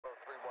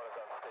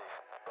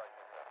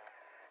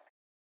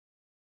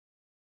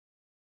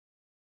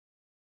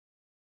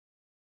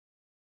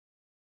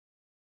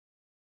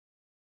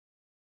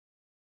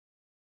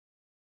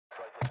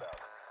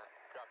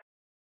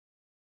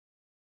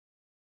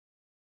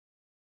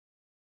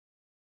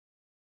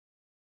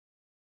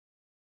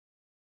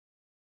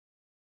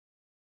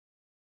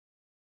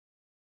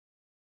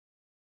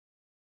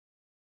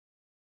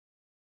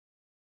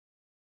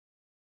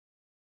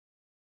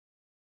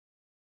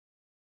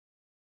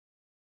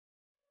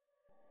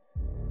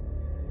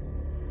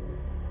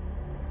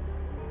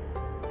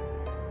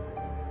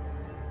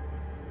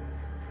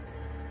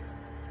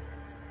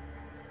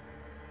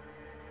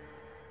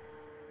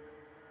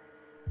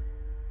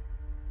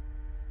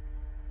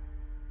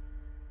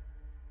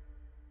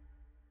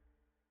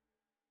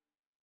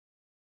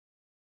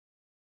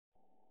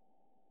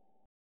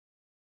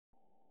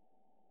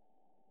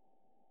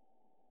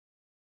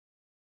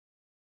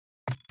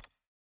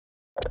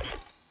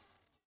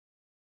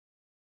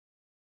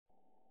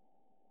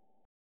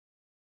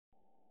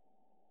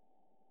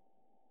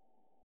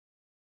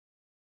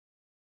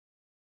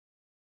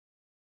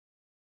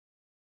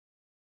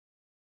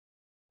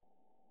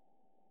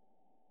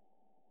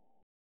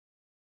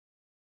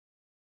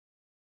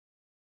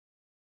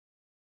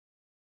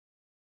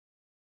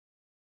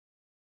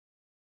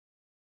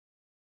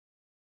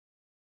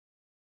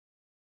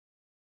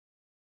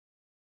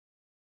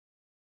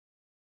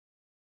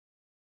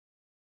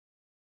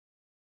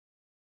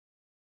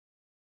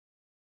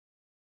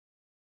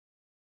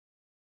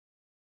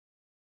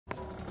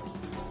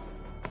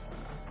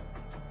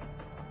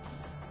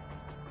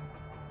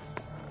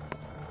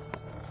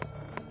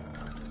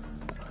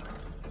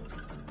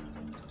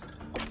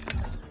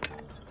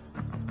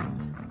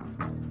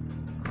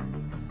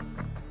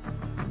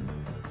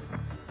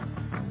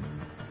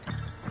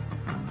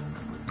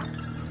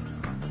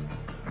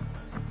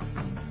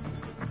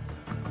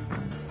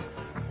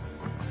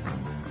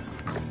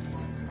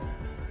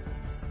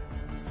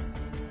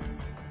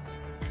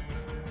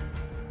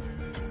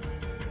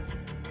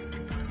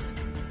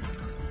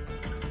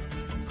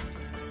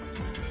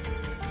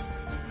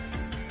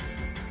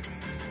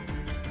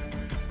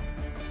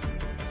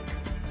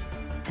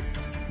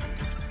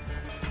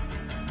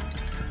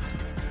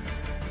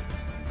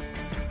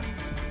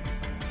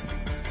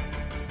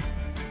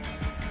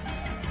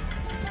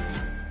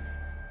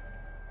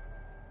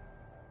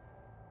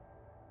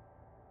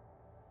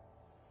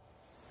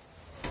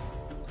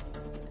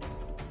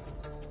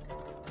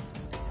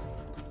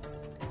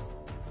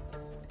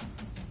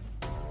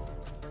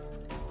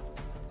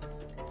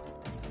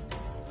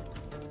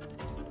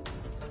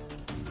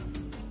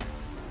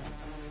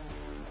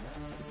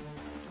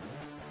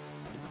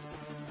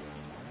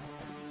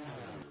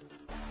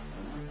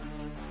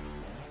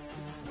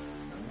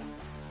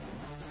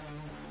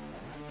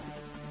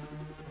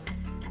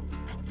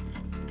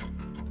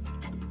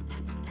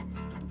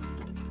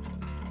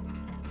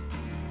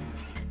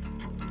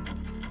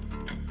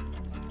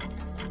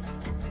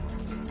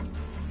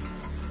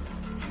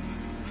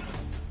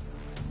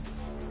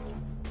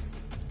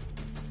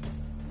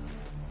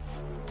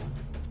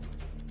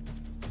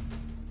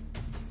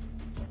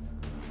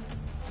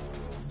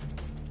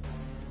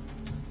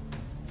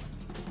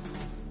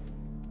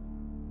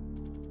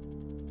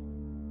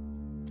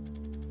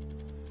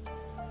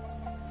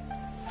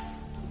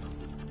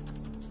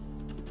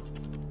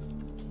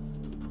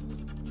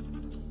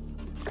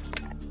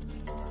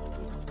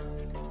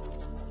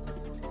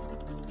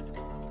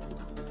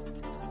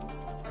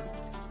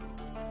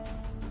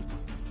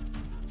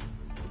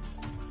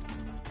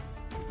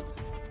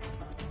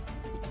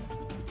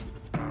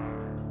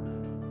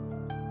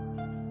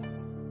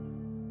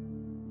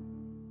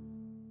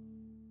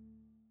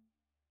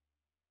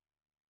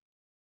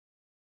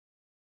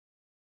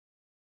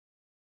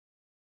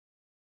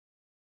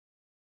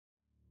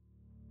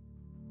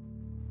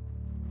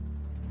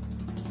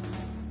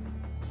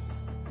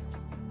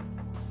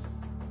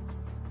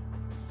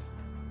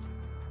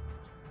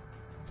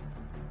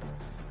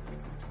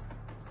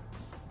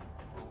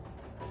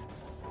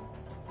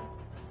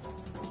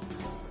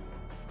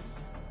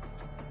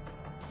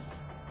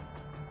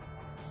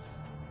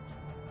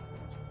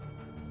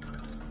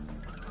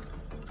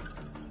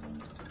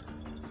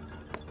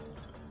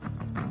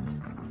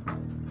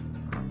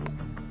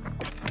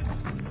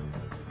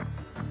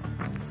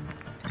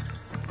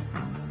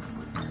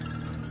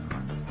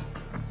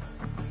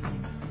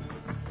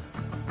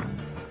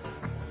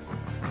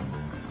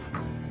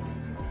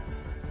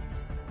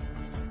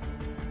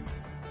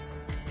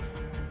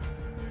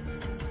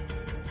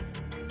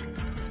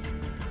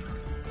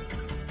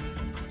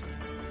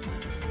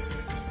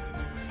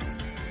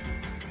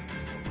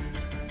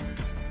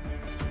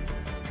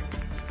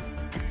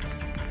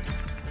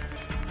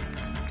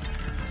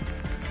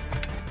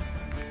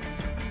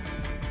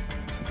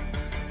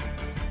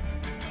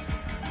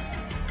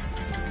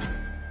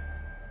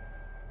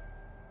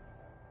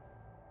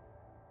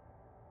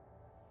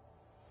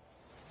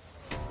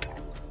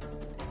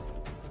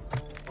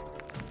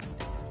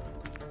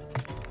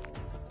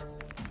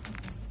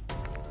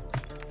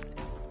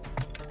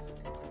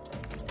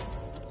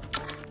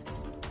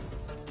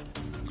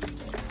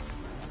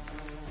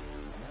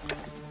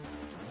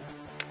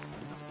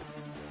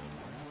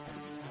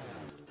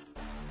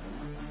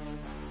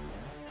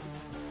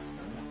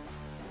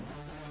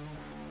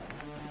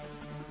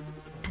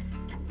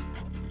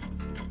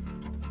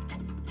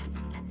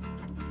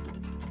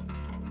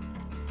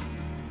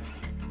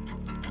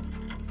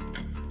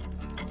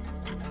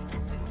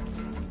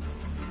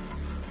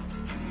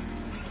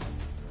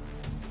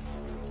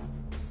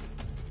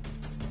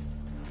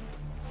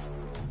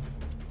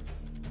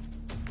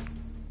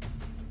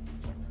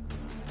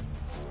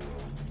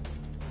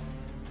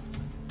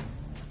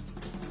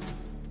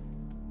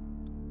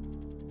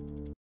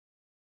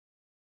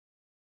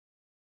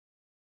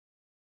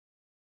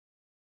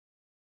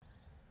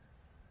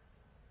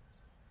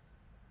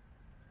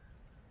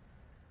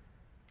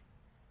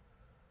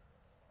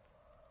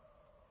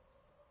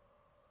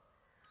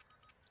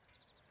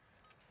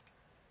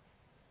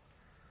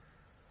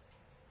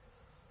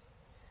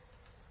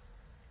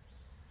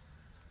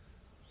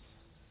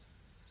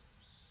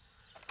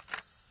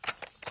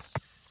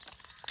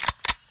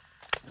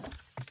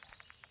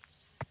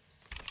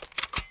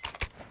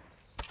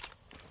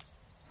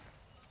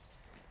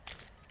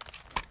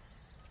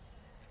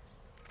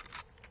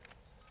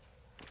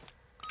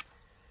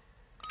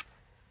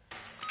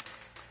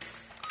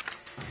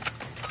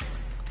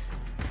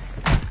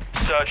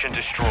Search and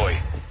destroy.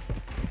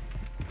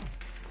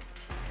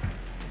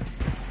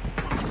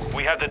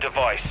 We have the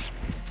device.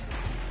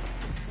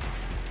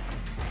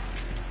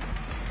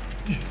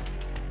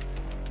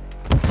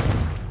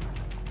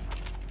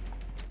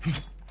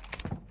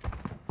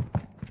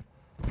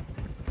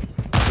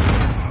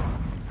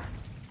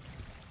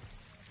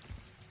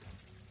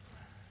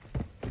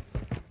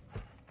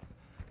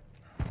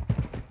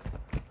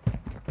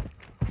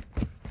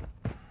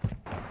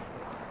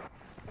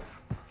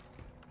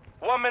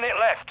 One minute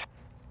left.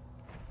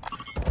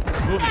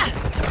 Moving.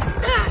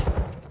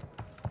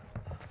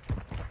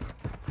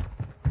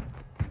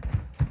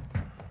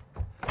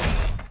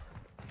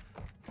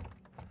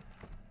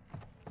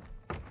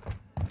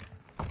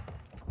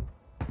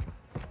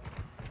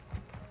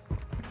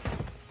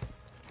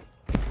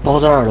包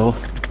在2楼，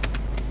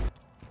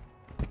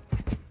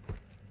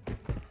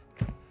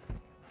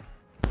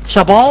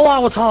下包啊！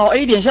我操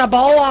 ，A 点下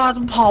包啊！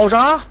怎么跑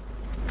啥？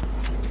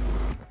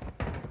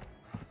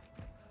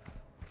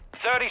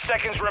 30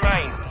 seconds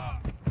remain.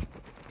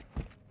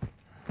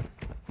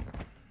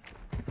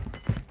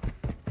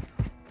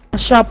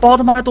 下包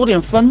他妈还多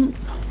点分。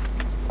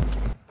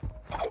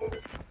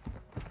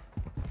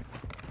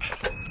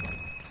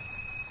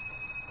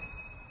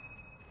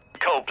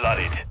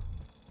 Cold-blooded.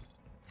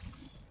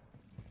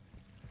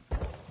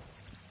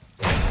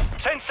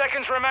 10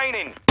 seconds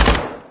remaining.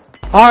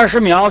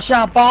 20秒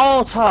下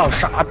包，操，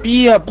傻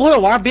逼啊！不会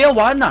玩别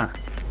玩呐！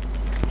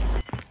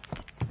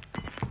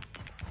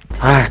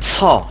哎，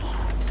操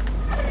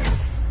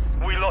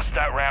We lost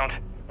that round.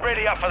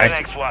 Ready up for the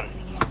next one.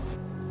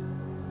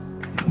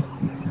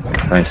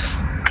 Nice.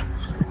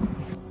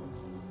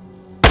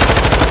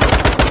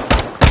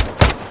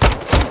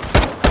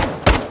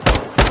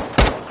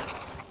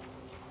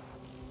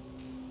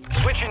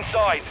 Switch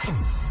inside.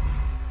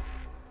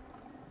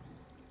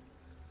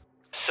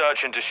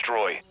 Search and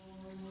destroy.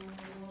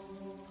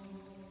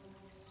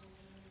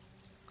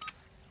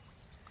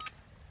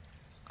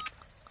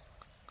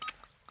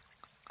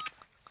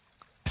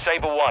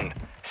 Saber 1,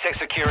 set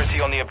security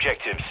on the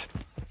objectives.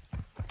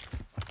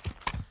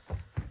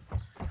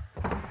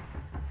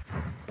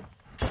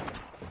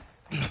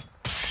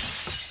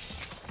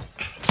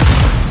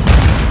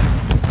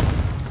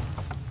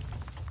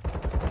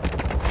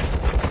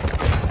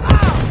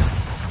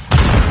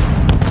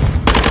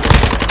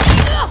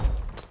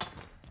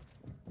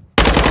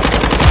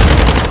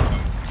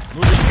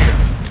 Moving here.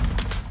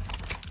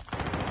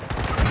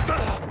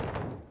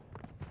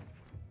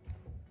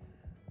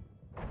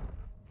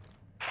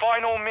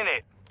 Final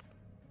minute.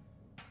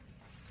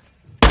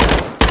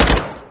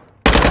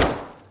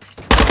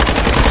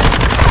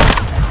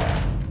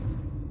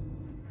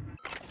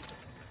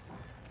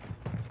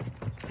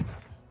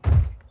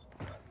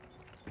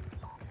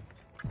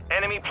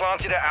 Enemy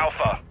planted at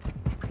Alpha.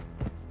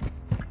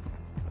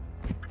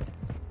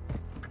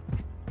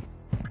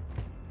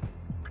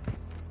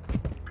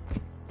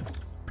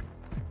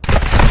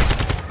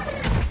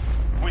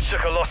 We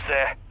took a loss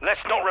there. Let's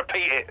not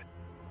repeat it.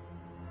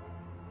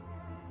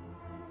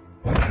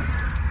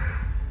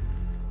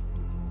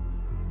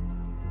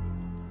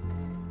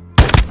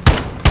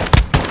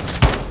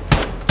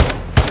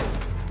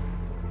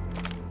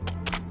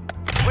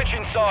 Switch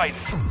inside.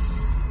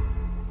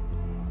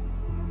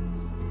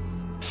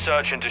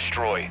 Search and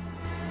destroy.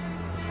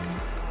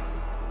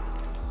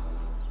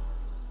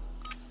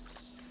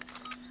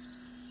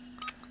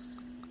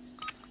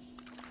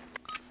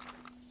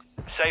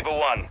 Saber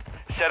 1,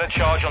 set a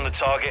charge on the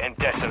target and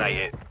detonate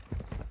it.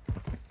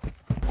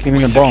 Give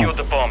me the Secured bomb.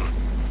 the bomb.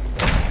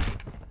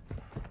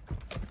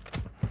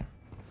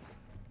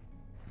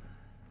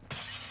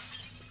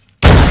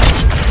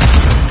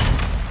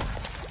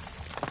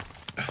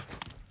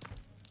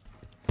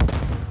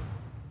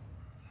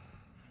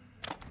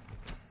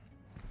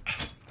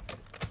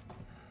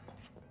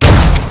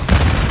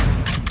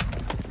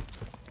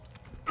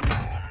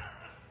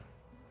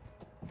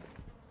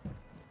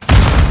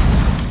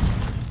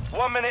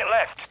 One minute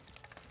left.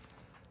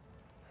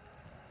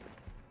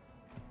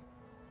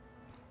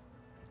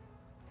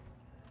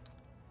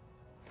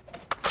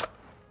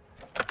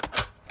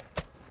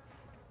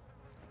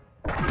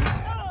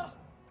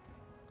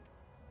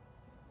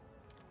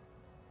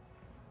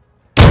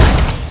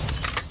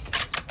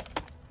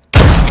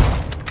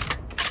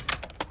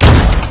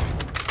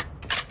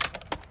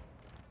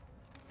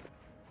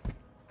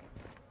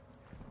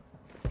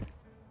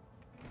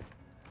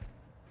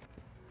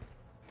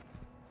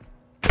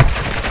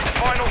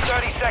 Final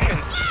 30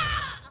 seconds.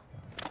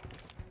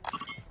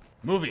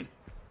 Moving.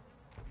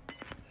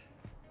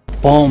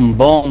 Boom,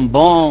 boom,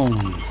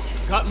 boom.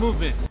 Got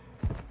movement.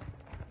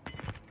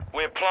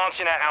 We're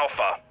planting at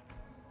Alpha.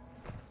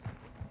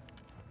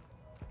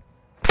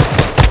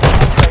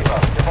 Saber,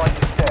 device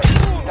is set.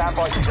 Stand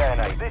by to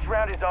detonate. This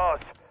round is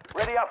ours.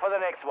 Ready up for the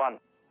next one.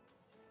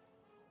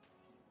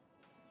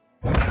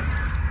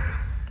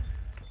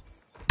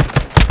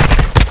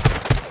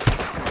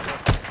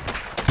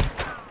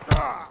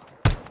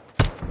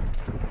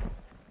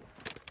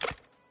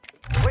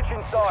 Switch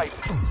inside.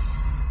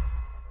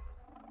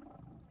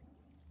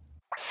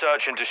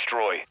 Search and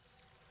destroy.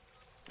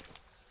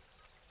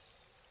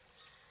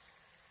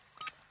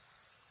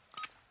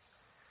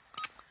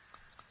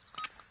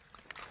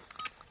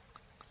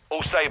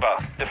 All Sabre,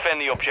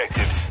 defend the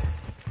objectives.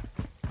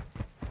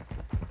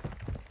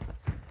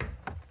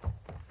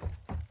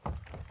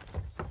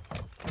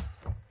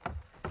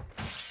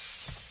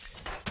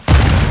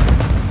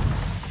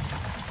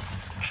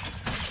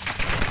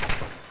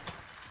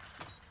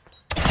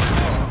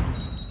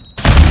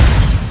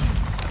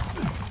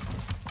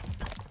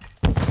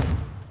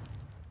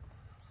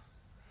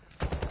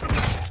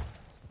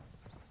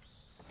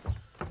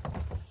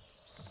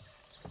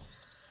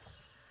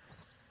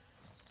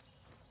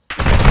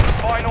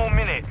 Final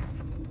minute.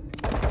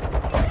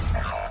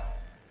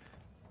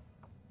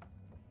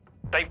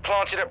 They've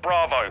planted at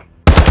Bravo.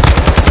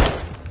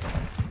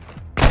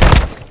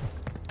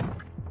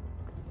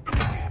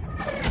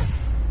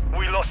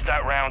 We lost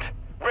that round.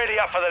 Ready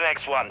up for the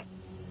next one.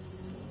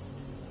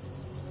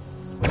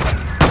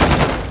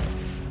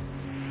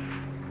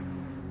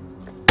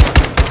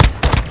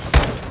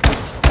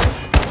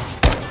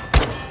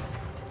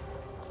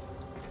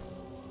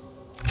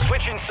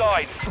 Switching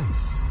sides.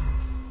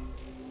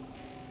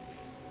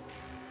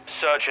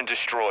 Search and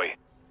destroy.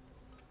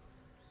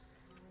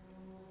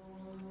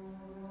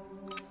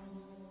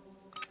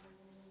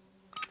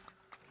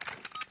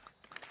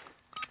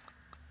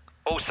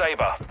 All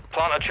Sabre,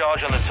 plant a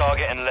charge on the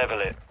target and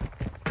level it.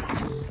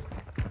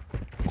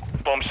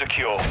 Bomb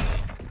secure.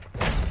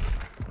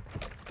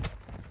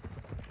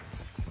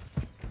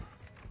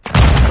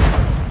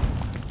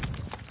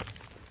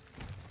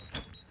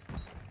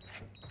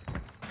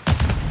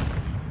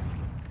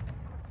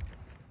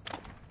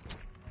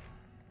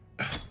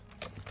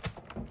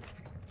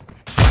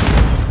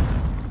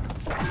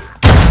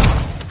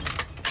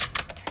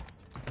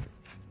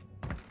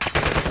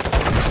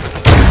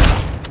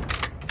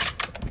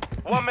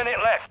 One minute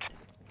left.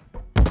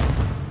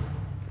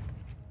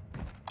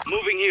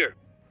 Moving here.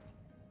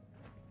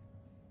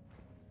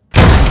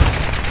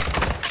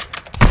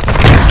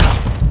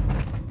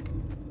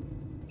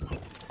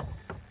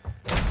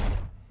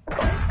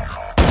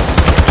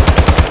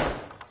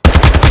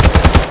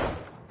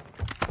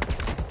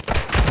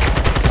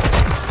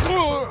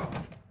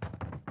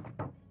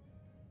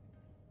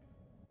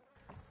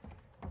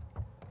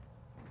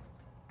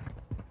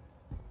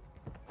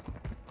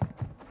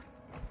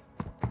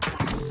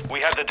 We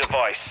have the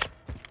device.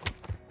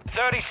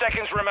 30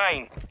 seconds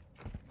remain.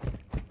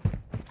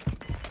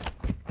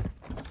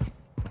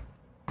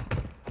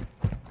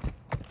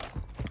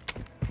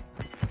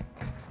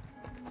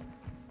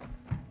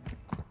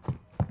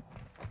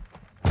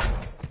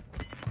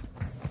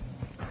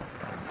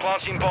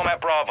 Planting bomb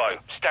at Bravo.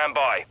 Stand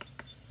by.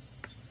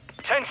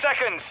 10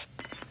 seconds.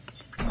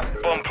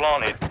 Bomb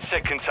planted.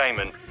 Set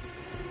containment.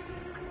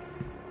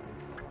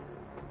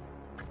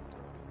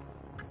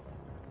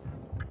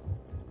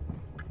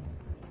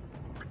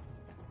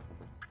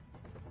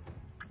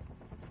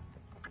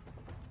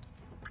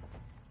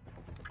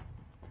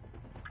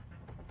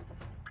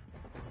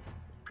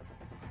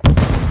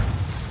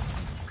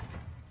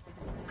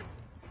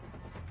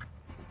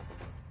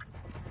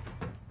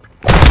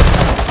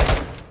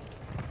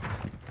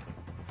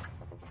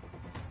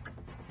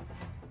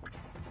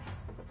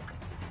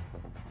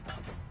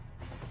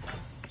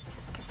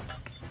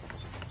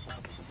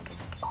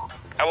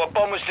 Our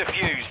bomb was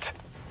defused.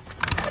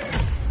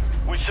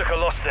 We took a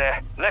loss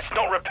there. Let's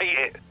not repeat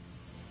it.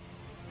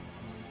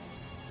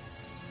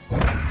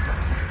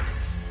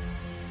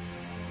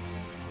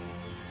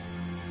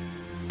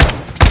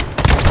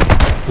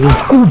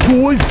 Let's go,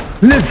 boys!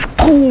 Let's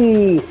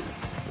go!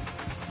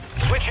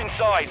 Switching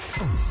sides.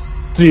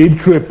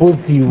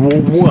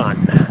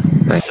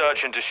 3001.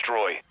 Search and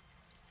destroy.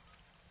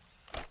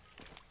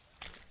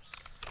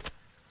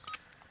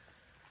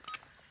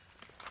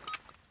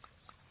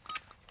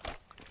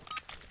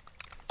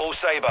 All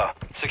Sabre,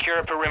 secure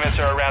a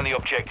perimeter around the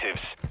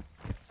objectives.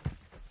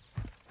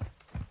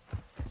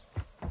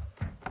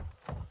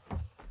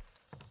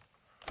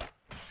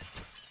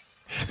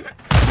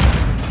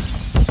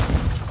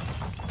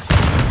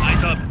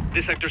 Eyes up.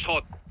 This sector's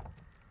hot.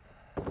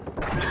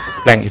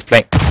 Flank is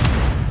flank.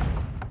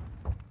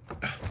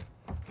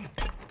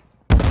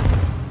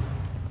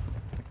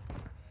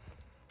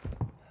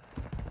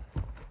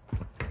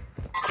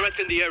 Threats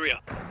in the area.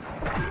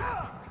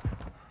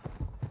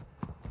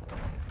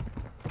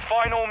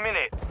 Final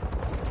minute.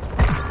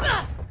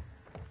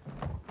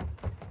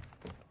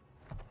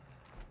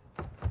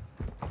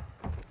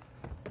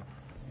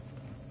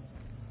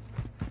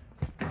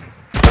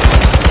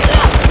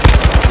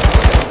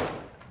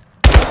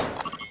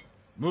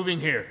 Moving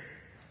here.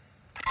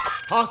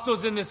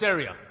 Hostiles in this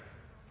area.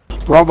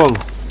 Bravo.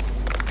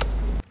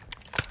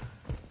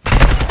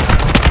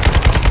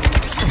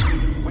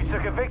 We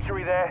took a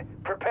victory there.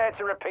 Prepare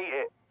to repeat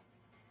it.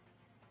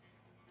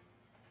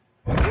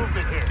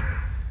 Movement here.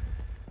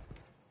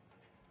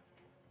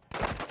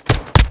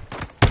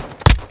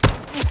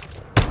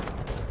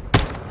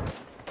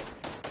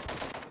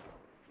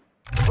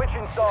 Switch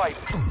inside.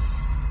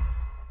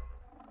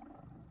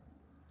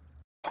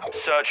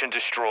 Search Search and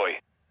destroy.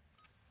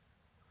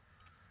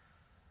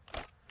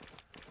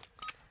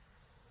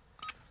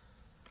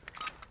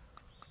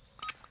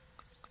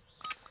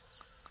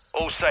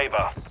 All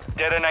Sabre,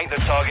 detonate the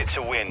target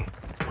to win.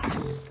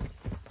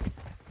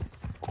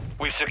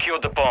 We've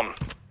secured the bomb.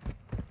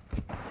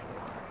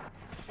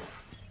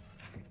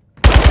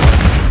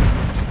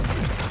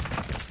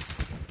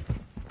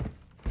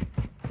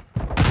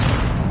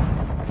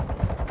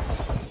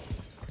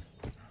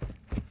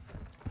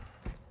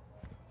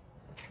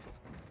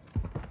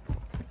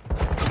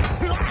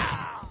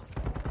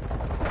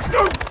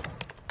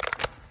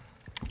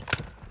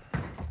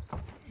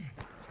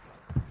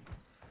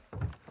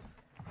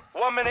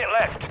 One minute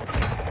left.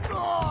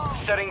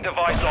 Setting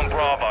device on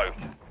Bravo.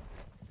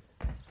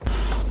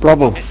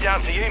 Bravo. It's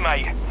down to you,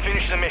 mate.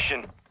 Finish the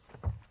mission.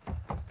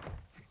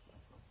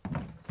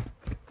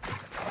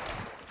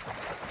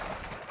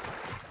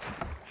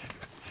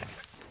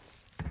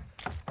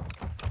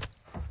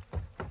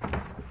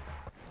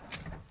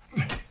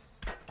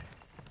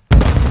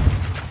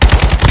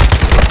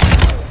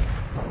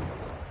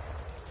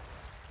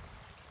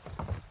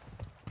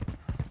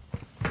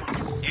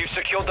 You've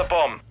secured the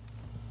bomb.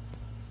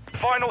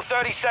 Final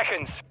 30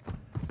 seconds.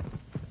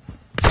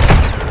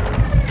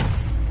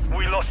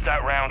 We lost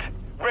that round.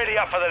 Ready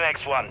up for the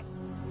next one.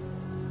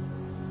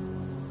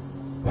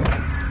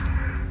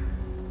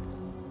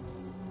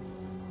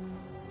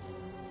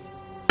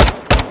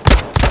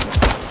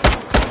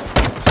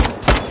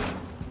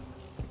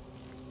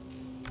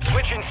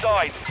 Switching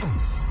sides.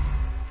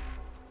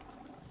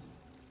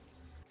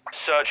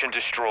 Search and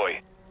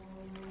destroy.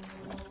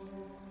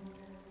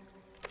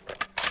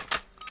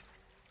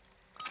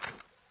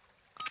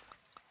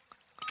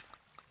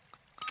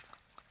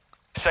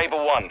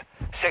 Sabre 1,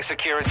 set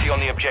security on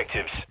the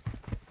objectives.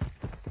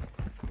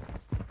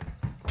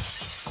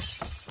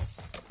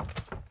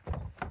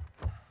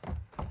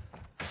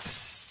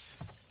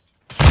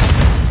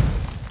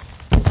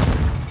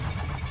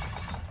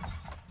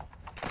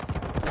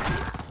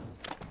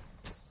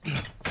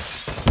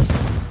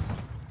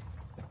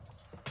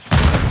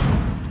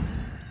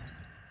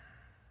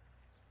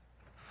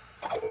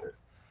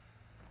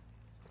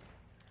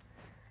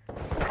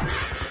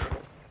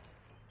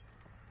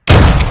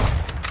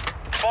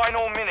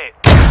 Final minute.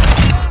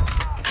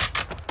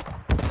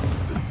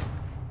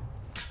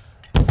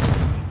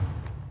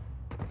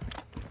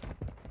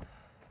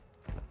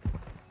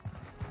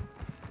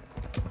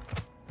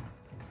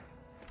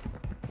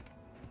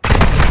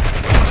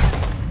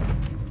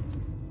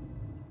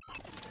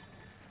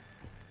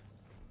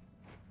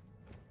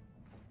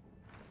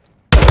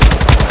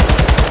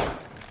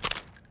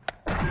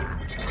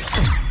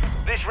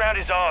 This round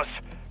is ours.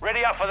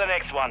 Ready up for the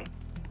next one.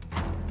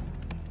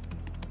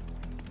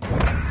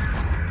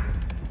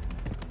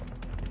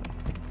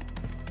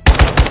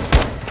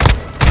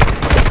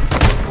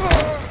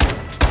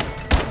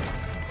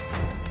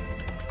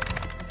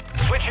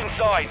 Switching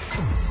sides.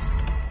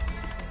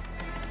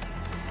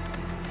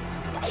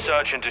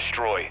 Search and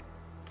destroy.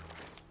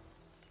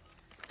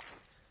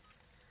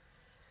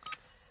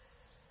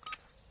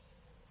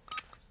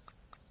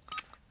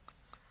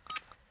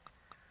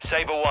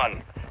 Sabre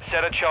 1,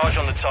 set a charge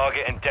on the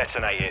target and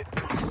detonate it.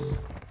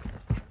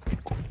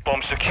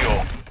 Bomb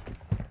secure.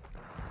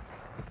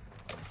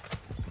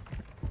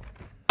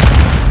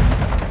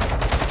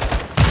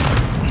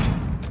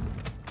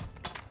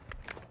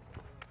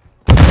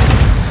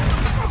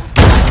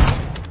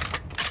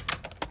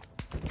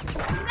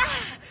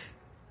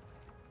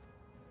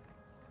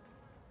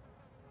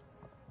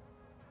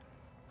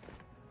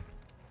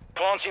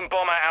 Planting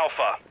bomb at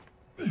Alpha.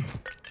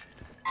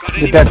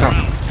 Get that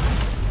down.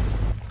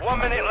 1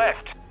 minute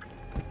left.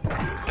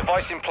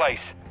 Device in place.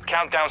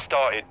 Countdown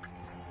started.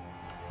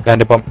 Down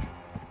the bomb.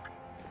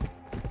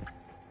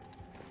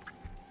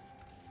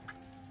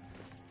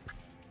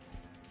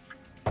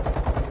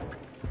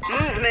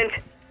 Movement.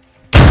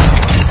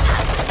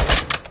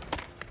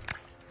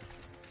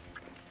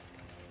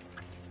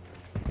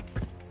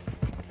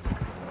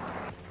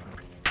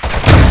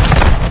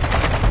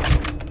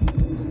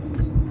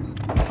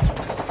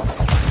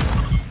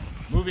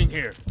 Moving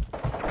here.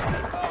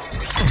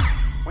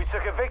 We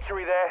took a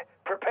victory there.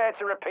 Prepare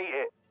to repeat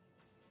it.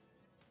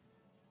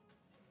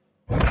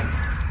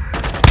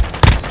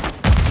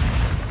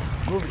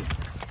 Moving.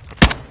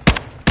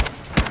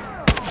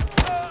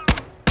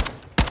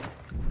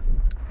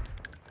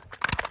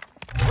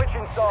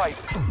 Switching sides.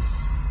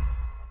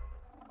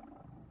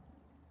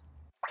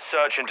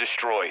 Search and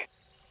destroy.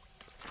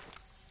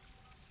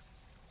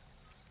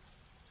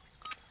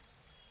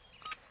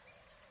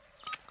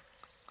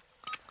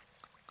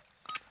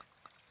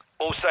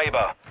 All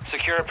Sabre,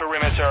 secure a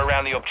perimeter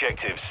around the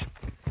objectives.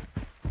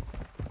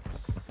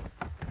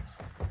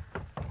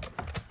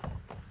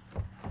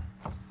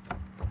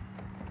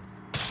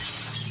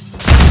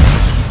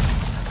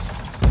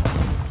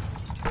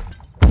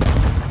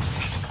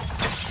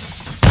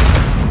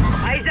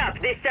 Eyes up,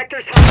 this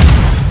sector's hot.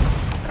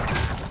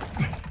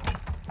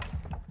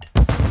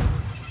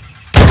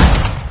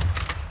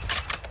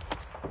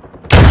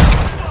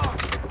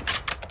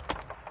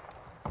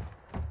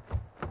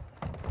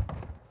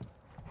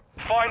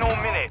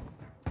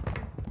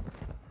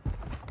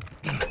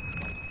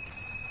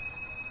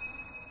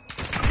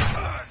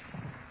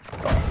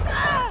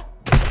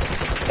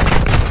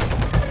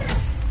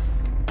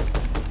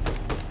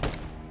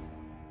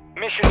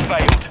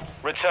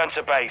 Return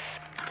to base.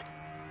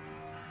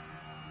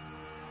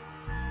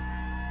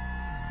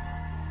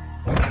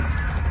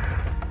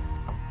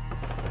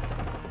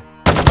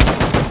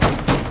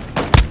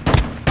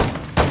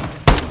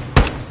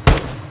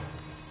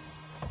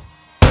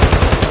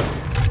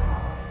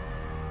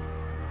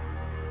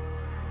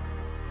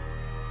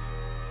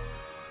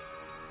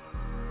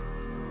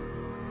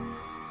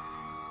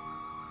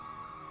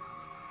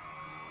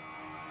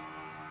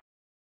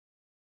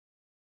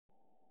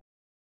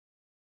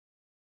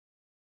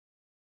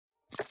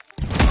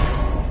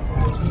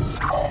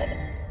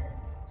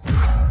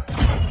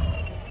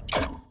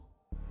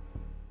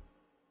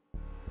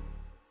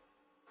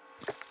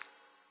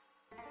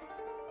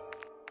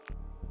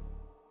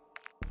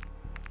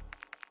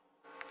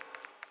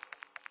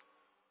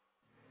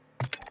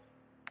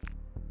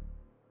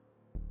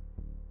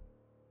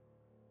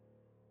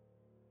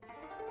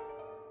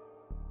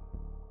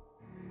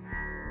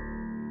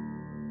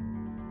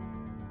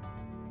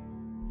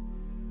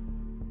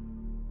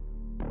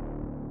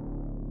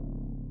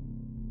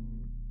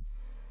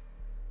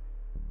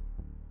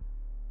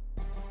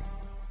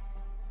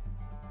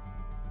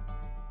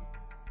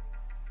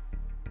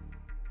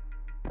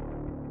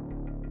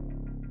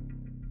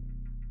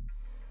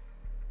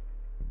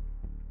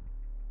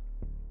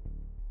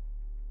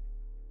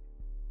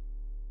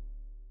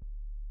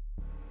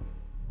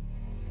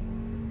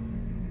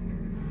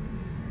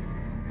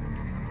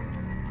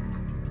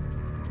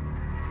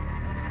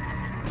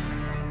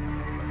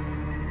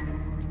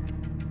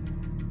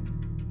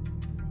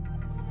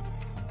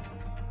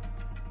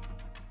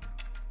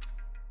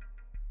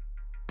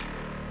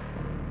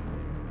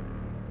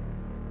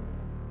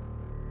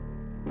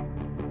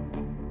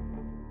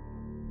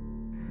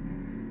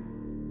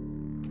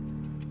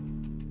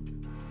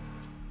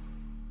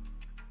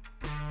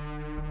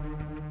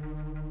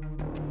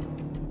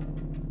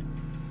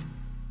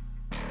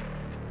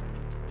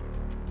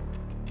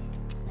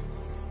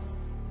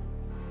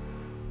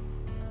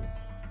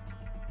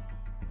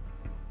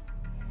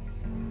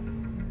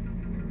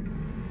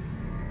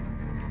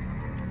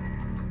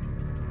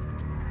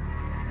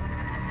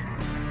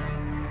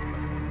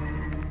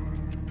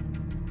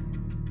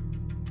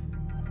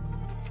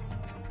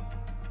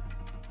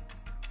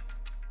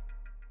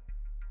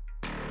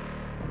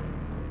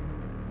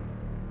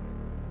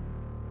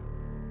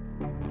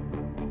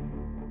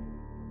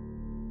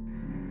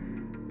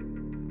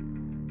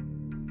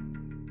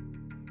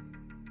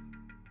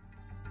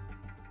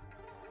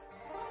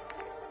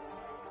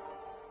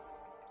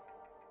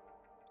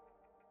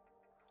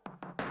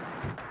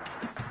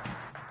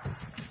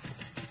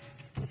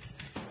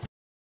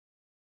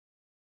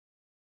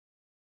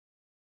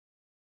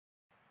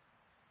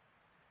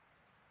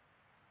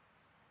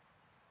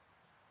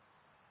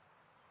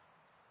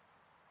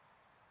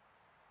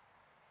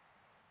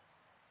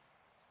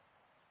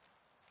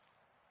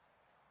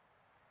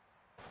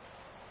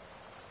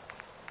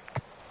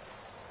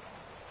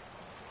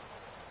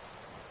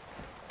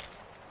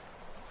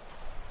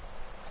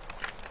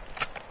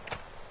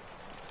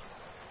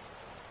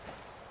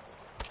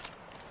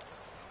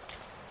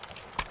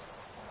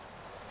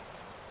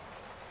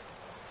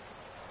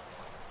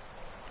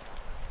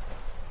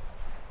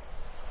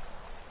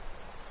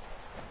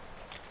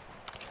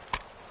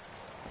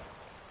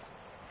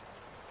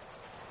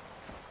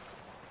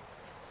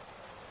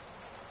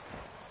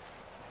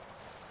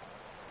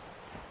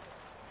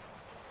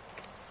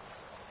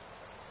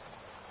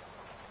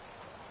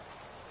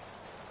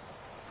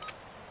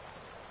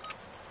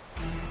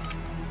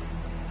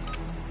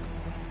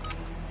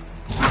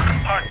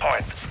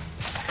 Hardpoint.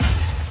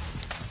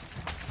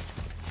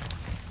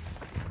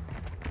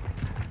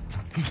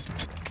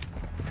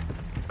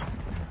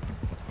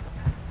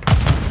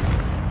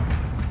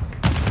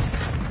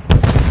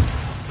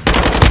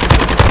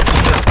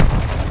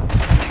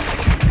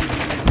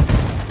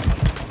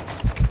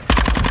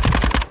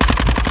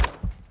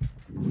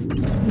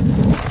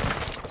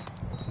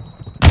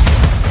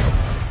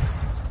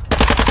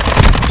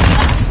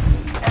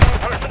 Enemy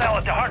personnel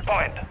at the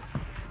hardpoint.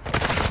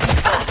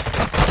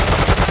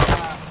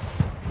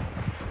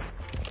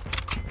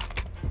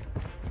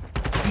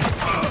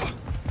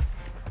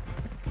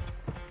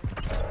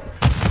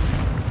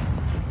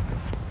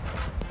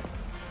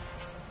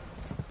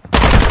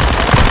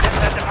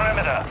 Set the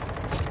perimeter.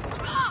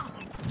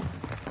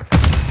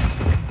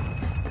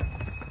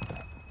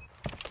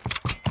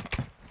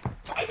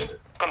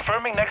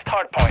 Confirming next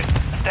hardpoint.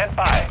 Stand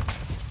by.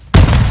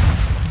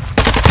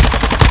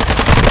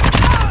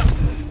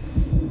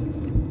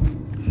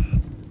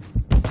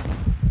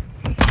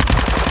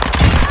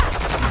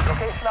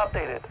 Location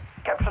updated.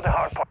 Capture the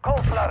hardpoint.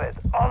 Cold flooded.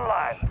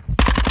 Online.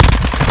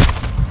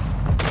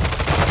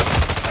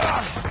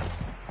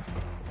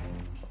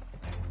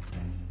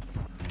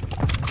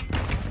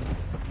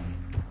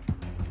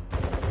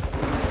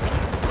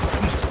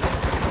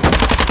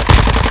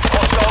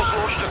 Hostiles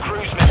launched a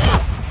cruise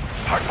missile.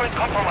 Hardpoint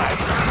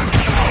compromised.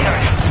 Secure the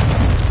area.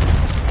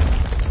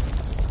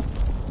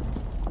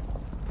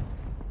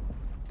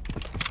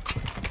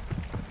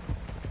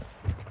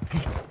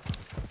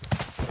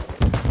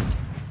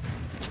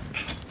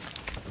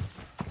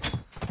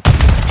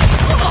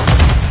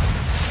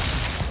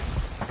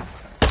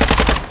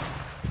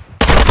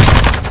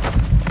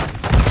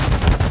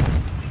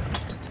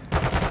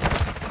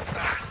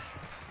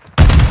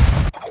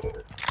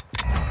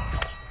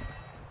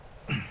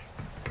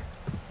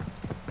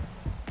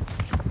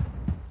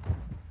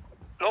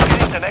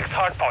 next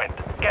hard point.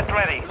 Get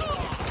ready.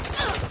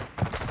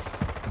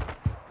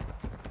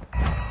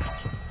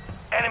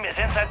 Enemies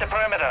inside the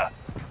perimeter.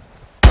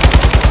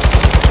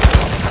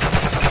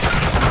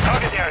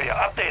 Target area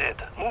updated.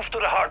 Move to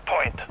the hard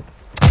point.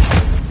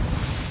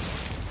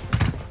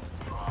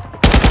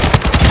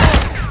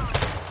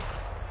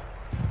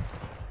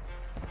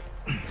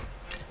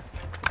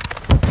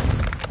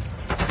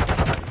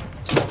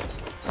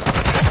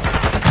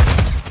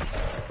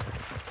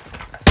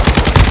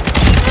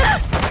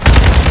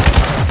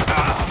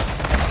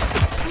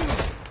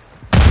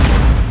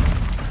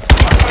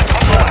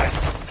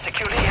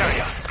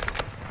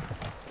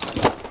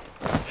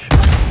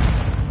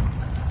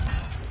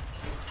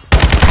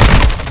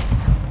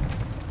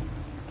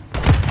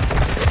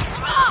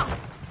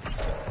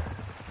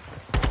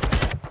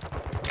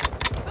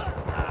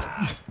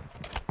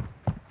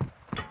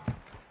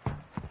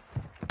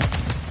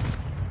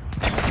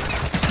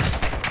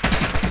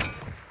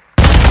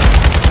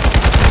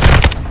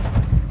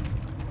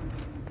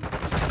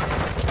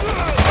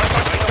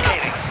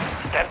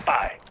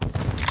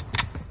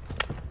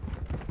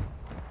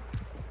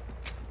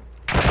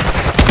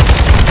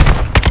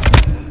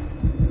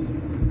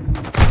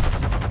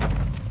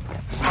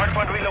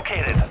 Hardpoint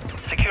relocated.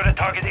 Secure the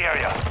target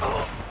area.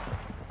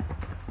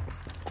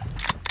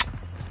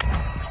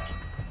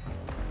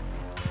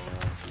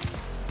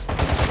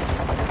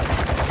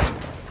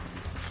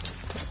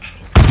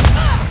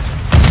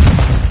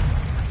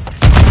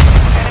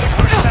 Enemy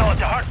personnel at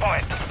the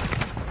hardpoint.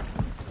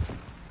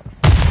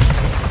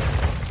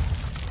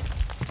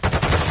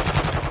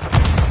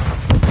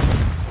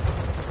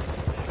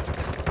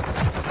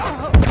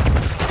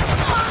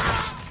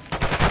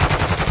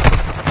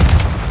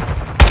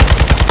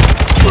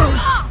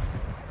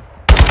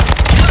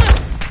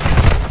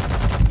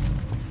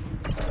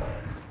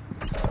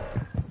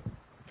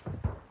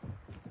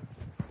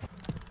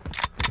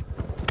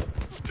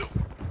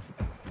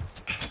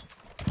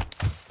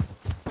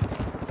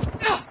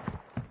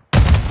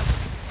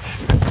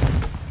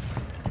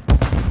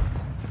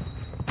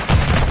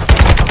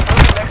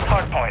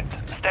 Hardpoint.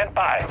 Stand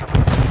by.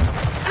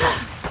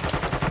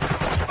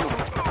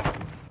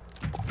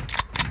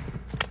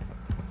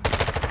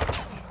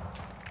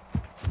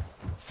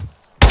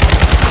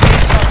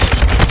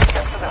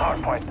 Get to the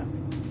hardpoint.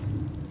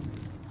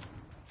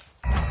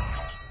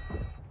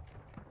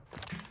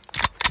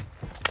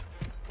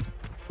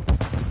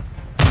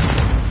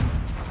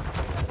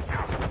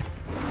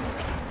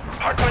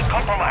 Hardpoint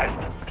compromised.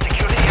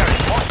 Secure the area.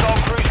 Hostile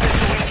cruise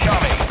missile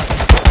incoming.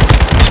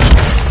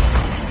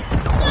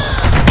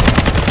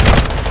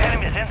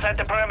 Inside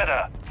the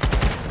perimeter.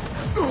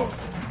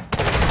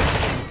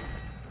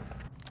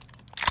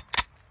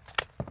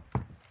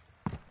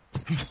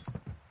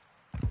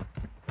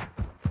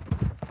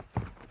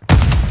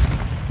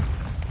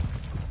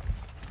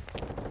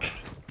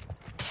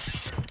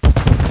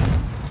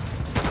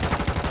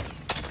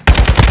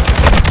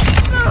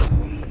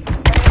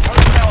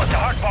 Personnel at the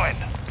hardpoint.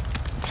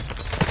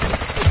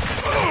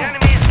 The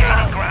enemy is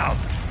gaining ground.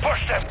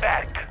 Push them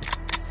back.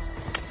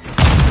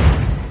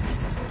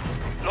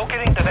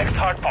 Locating the next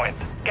hardpoint.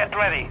 Get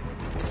ready.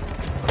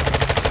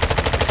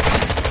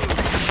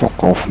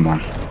 Fuck off,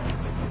 man.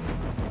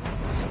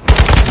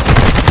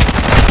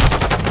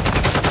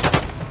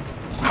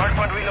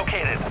 Hardpoint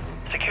relocated.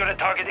 Secure the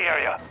target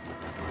area.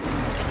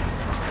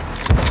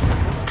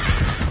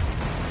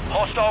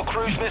 Hostile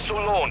cruise missile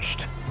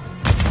launched.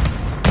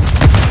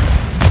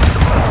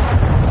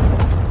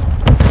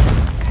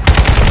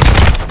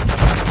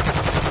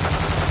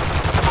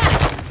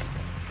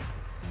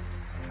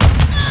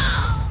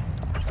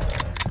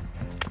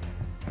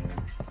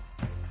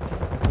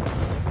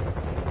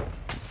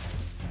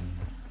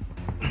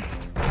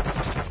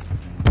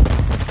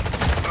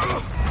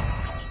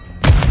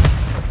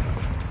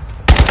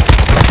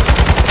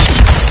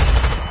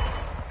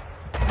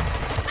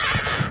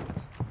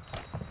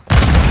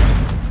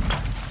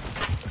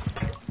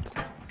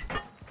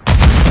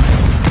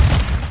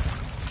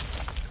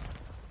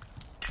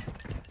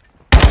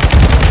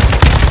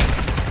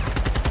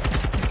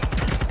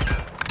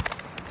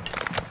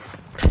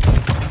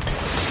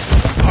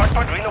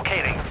 Hardpoint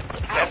relocating.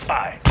 Stand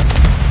by.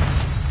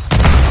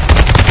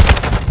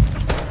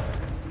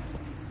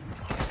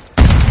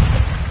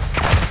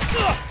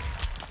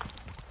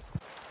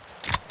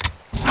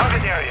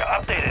 Target area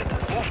updated.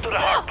 Move to the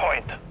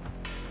hardpoint.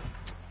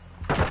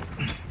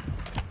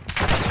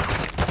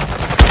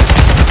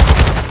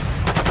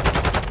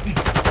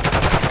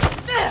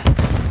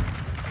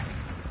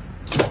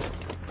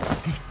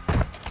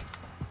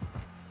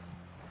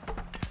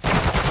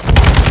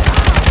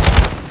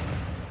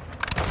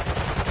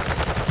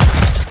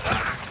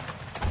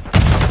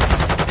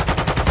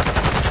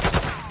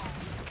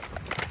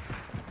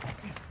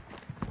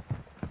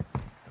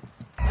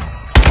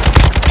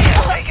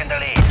 Taking the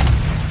lead.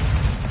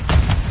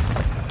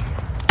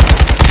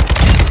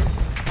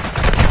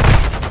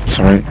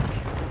 Sorry.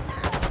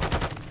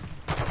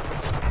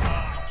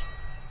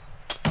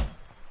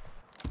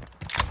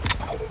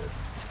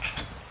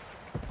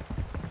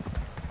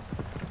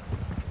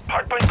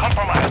 Hardpoint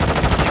compromised.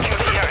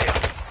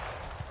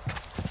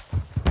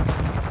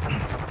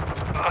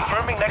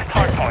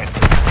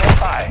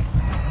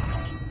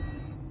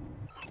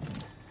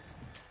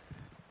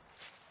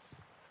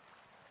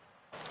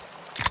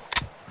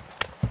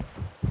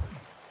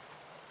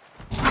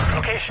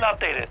 Location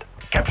updated.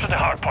 Capture the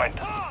hard point.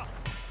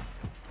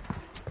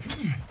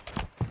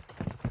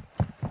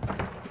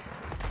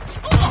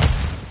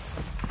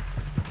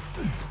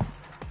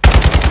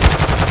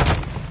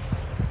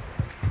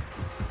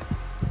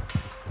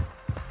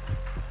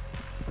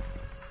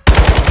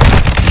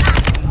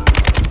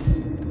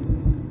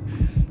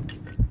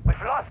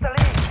 We've lost the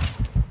lead.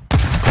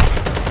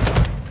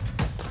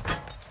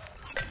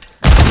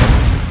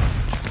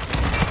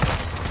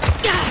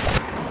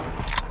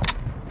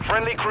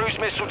 Friendly cruise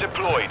missile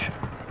deployed.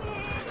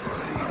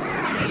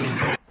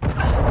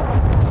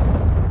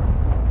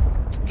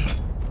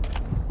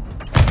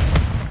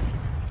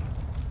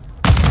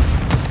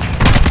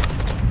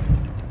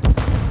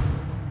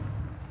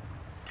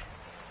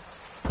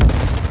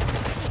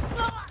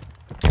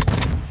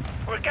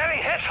 We're getting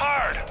hit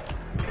hard.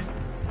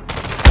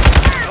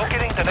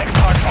 Locating the next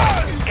hard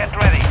point. Get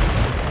ready.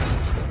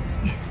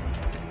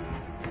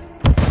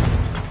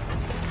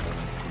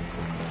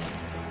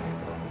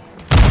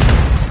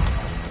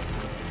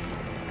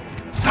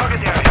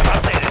 Target area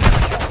updated.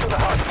 Move to the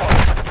hard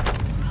point.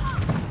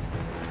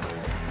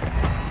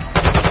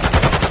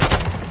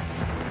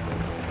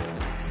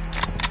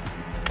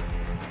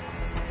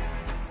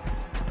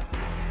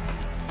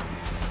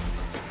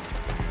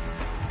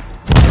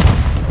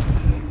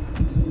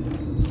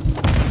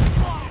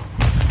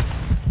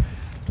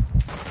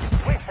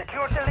 We've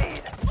secured the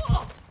lead.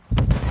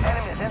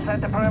 Enemies inside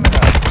the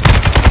perimeter.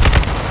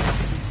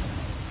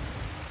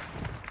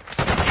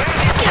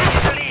 Enemies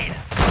taking the lead.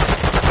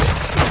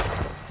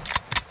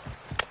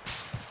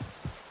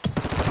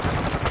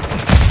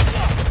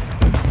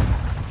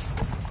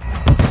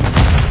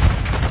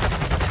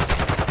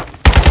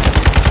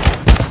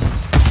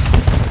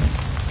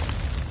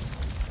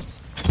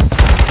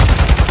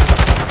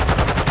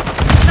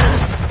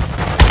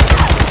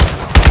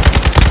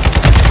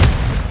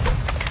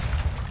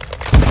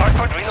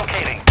 Hardpoint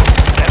relocating.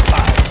 Stand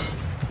by.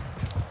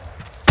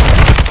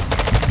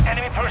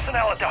 Enemy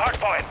personnel at the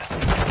hardpoint.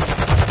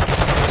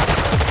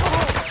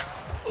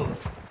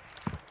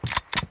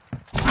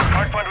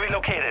 Hardpoint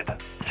relocated.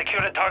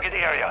 Secure the target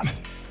area.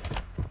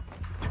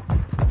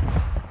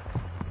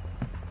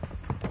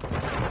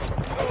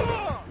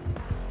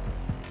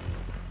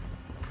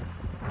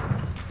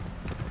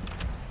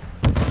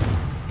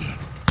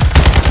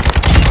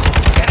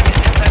 Enemies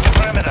inside the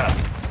perimeter.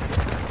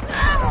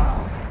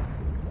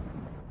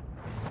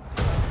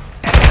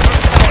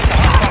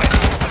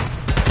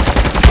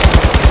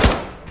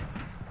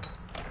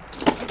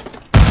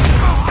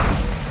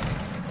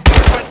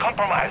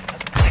 Compromised.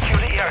 Secure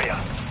the area.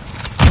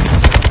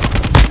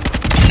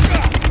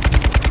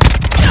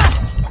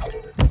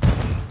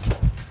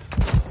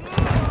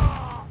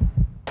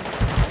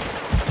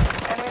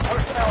 Enemy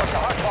personnel at the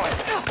hardpoint.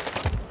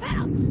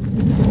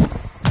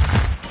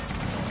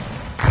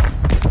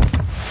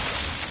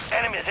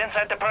 Enemies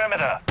inside the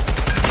perimeter.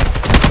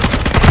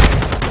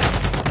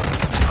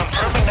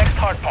 Confirming next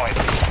hardpoint.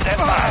 Stand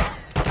by.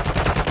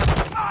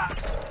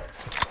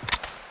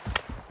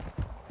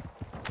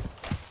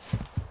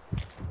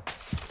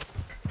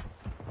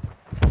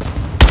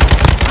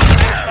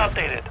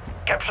 Updated.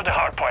 Capture the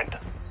hard point.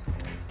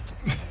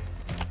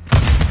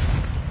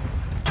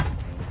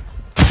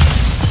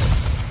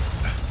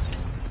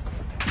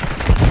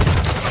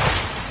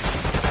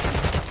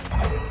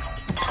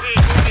 Hey,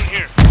 moving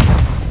here.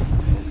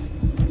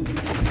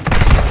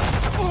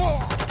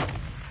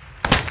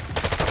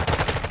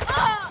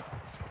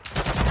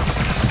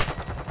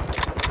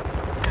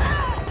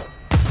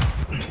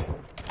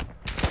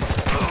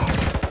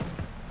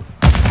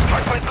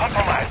 Hardpoint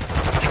compromised.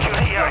 Secure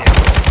the area.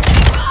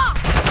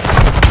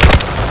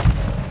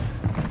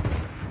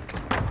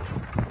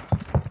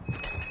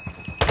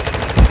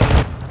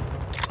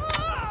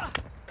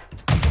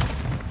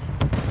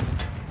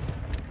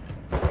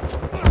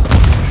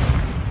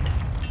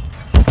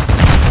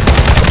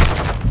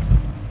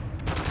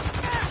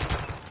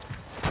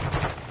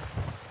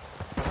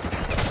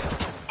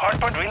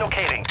 Hardpoint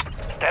relocating.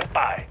 Stand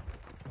by.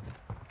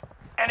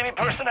 Enemy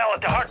personnel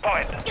at the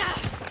hardpoint.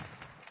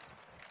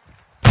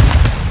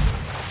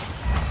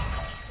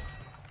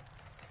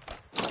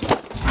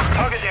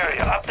 Target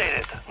area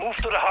updated. Move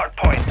to the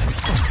hardpoint.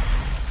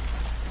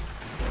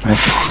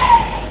 Nice.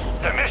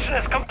 The mission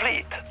is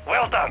complete.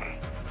 Well done.